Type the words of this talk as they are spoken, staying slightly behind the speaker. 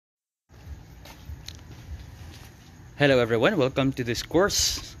Hello everyone, welcome to this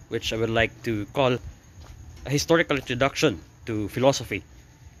course which I would like to call a historical introduction to philosophy.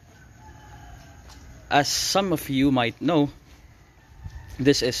 As some of you might know,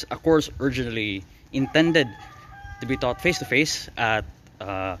 this is a course originally intended to be taught face-to-face at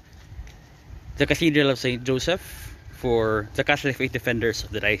the Cathedral of St. Joseph for the Catholic faith defenders of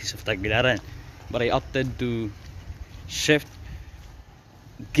the Diocese of Tagbilaran, but I opted to shift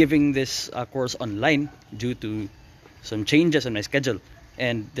giving this course online due to some changes in my schedule,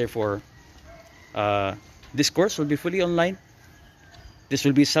 and therefore this course will be fully online. This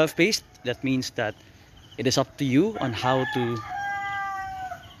will be self-paced. That means that it is up to you on how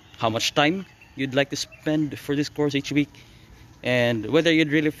much time you'd like to spend for this course each week and whether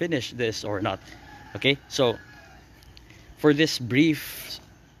you'd really finish this or not. Okay, so for this brief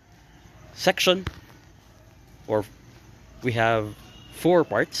section, we have 4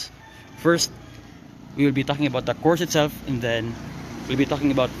 parts. First, we will be talking about the course itself, and then we'll be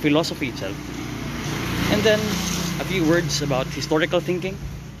talking about philosophy itself, and then a few words about historical thinking,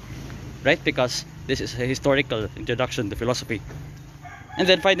 right? Because this is a historical introduction to philosophy. And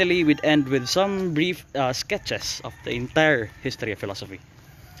then finally, we'd end with some brief sketches of the entire history of philosophy.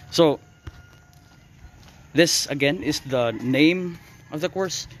 So this again is the name of the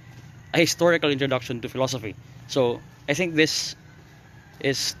course, a historical introduction to philosophy. So I think this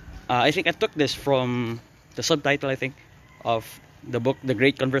is I think I took this from the subtitle, I think, of the book The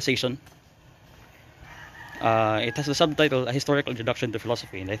Great Conversation. It has the subtitle A Historical Introduction to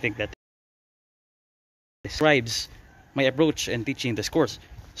Philosophy, and I think that describes my approach in teaching this course.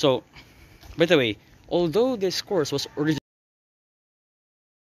 So, by the way, although this course was originally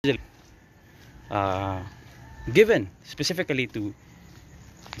given specifically to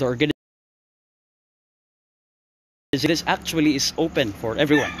the organization, this actually is open for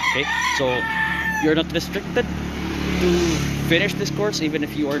everyone. Okay, so you're not restricted to finish this course even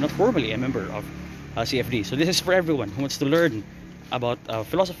if you are not formally a member of CFD. So this is for everyone who wants to learn about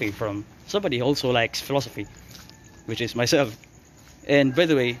philosophy from somebody who also likes philosophy, which is myself. And by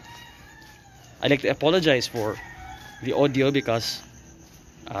the way, I'd like to apologize for the audio because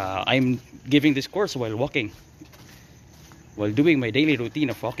I'm giving this course while walking, while doing my daily routine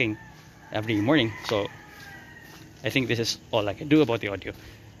of walking every morning. So I think this is all I can do about the audio.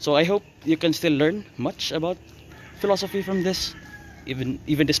 So I hope you can still learn much about philosophy from this,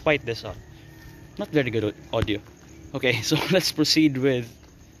 even despite this not very good audio. Okay, so let's proceed with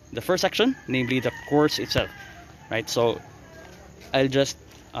the first section, namely the course itself. Right, so I'll just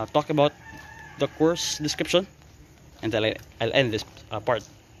talk about the course description, and then I'll end this part.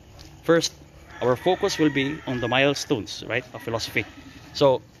 First, our focus will be on the milestones, right, of philosophy.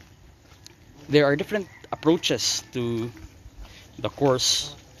 So there are different approaches to the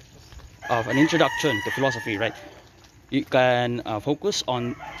course of an introduction to philosophy, right? You can focus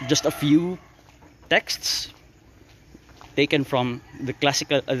on just a few texts taken from the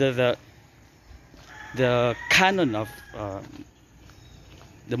classical the canon of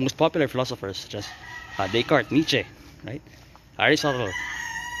the most popular philosophers, such as Descartes, Nietzsche, right, Aristotle,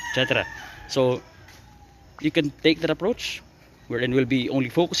 etc. So you can take that approach, wherein we'll be only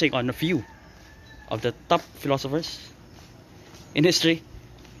focusing on a few of the top philosophers in history.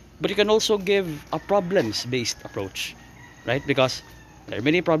 But you can also give a problems-based approach, right? Because there are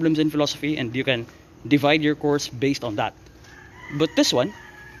many problems in philosophy, and you can divide your course based on that. But this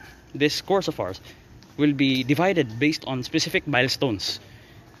course of ours, will be divided based on specific milestones.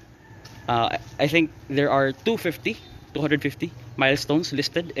 I think there are 250 milestones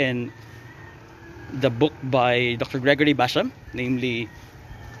listed in the book by Dr. Gregory Basham, namely,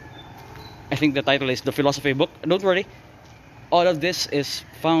 I think the title is The Philosophy Book. Don't worry, all of this is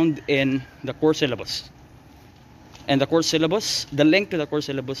found in the course syllabus. And the course syllabus, the link to the course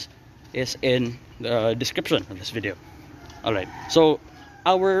syllabus is in the description of this video. Alright, so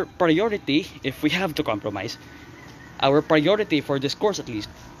our priority, if we have to compromise, our priority for this course at least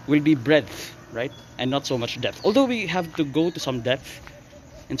will be breadth, right? And not so much depth. Although we have to go to some depth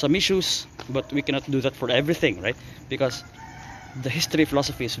in some issues, but we cannot do that for everything, right? Because the history of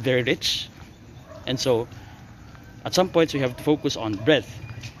philosophy is very rich, and so at some points we have to focus on breadth,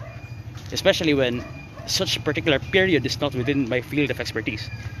 especially when such a particular period is not within my field of expertise.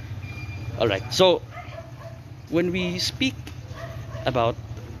 Alright, so when we speak about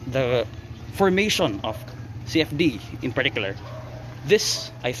the formation of CFD in particular,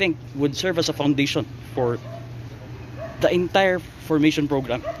 this, I think, would serve as a foundation for the entire formation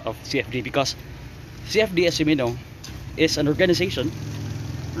program of CFD, because CFD, as you may know, is an organization,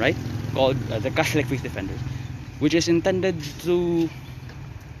 right, called the Catholic Faith Defenders, which intends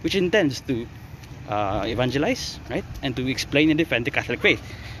to evangelize, right, and to explain and defend the Catholic faith.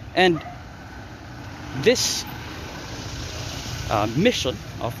 And this mission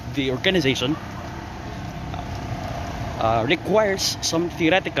of the organization requires some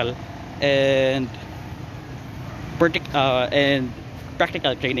theoretical and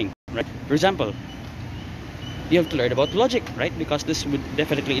practical training, right? For example, you have to learn about logic, right? Because this would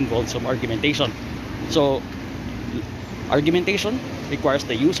definitely involve some argumentation. So argumentation requires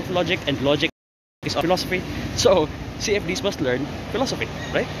the use of logic, and logic is philosophy. So CFDs must learn philosophy,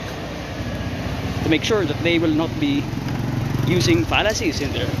 right? To make sure that they will not be using fallacies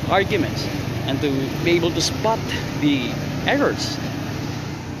in their arguments, and to be able to spot the errors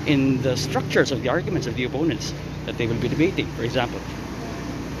in the structures of the arguments of the opponents that they will be debating, for example.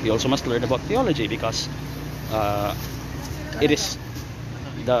 We also must learn about theology, because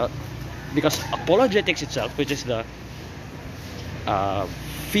because apologetics itself, which is the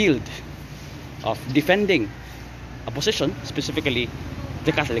field of defending a position, specifically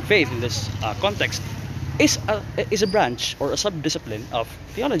the Catholic faith in this context, is a branch or a sub-discipline of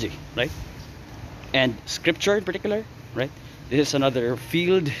theology, right? And scripture in particular, right? This is another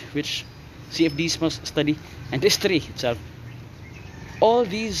field which CFDs must study, and history itself. All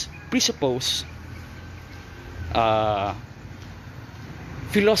these presuppose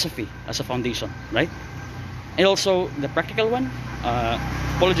philosophy as a foundation, right? And also the practical one,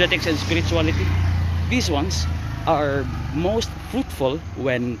 apologetics and spirituality. These ones are most fruitful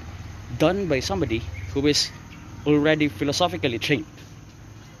when done by somebody who is already philosophically trained,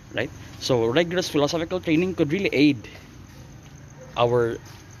 right? So rigorous philosophical training could really aid our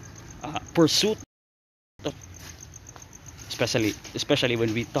pursuit of, especially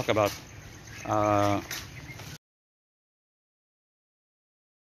when we talk about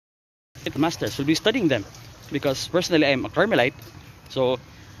masters. Will be studying them, because personally I'm a Carmelite, so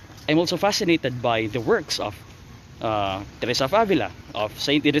I'm also fascinated by the works of Teresa of Avila, of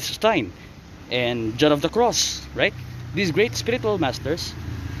Saint Edith Stein, and John of the Cross, right? These great spiritual masters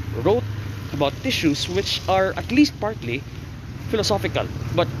wrote about issues which are at least partly philosophical,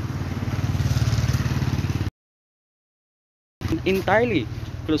 but entirely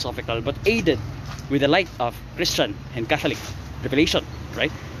philosophical, but aided with the light of Christian and Catholic revelation,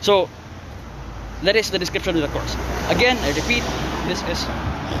 right? So that is the description of the course. Again, I repeat, this is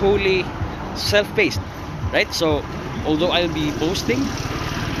wholly self-paced, right? So although I'll be posting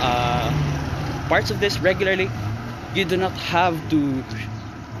parts of this regularly, you do not have to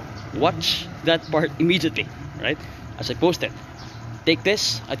watch that part immediately, right? As I post it, take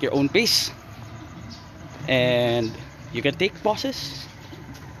this at your own pace, and you can take pauses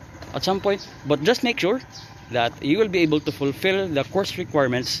at some point, but just make sure that you will be able to fulfill the course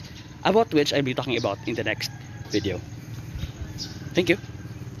requirements about which I'll be talking about in the next video. Thank you.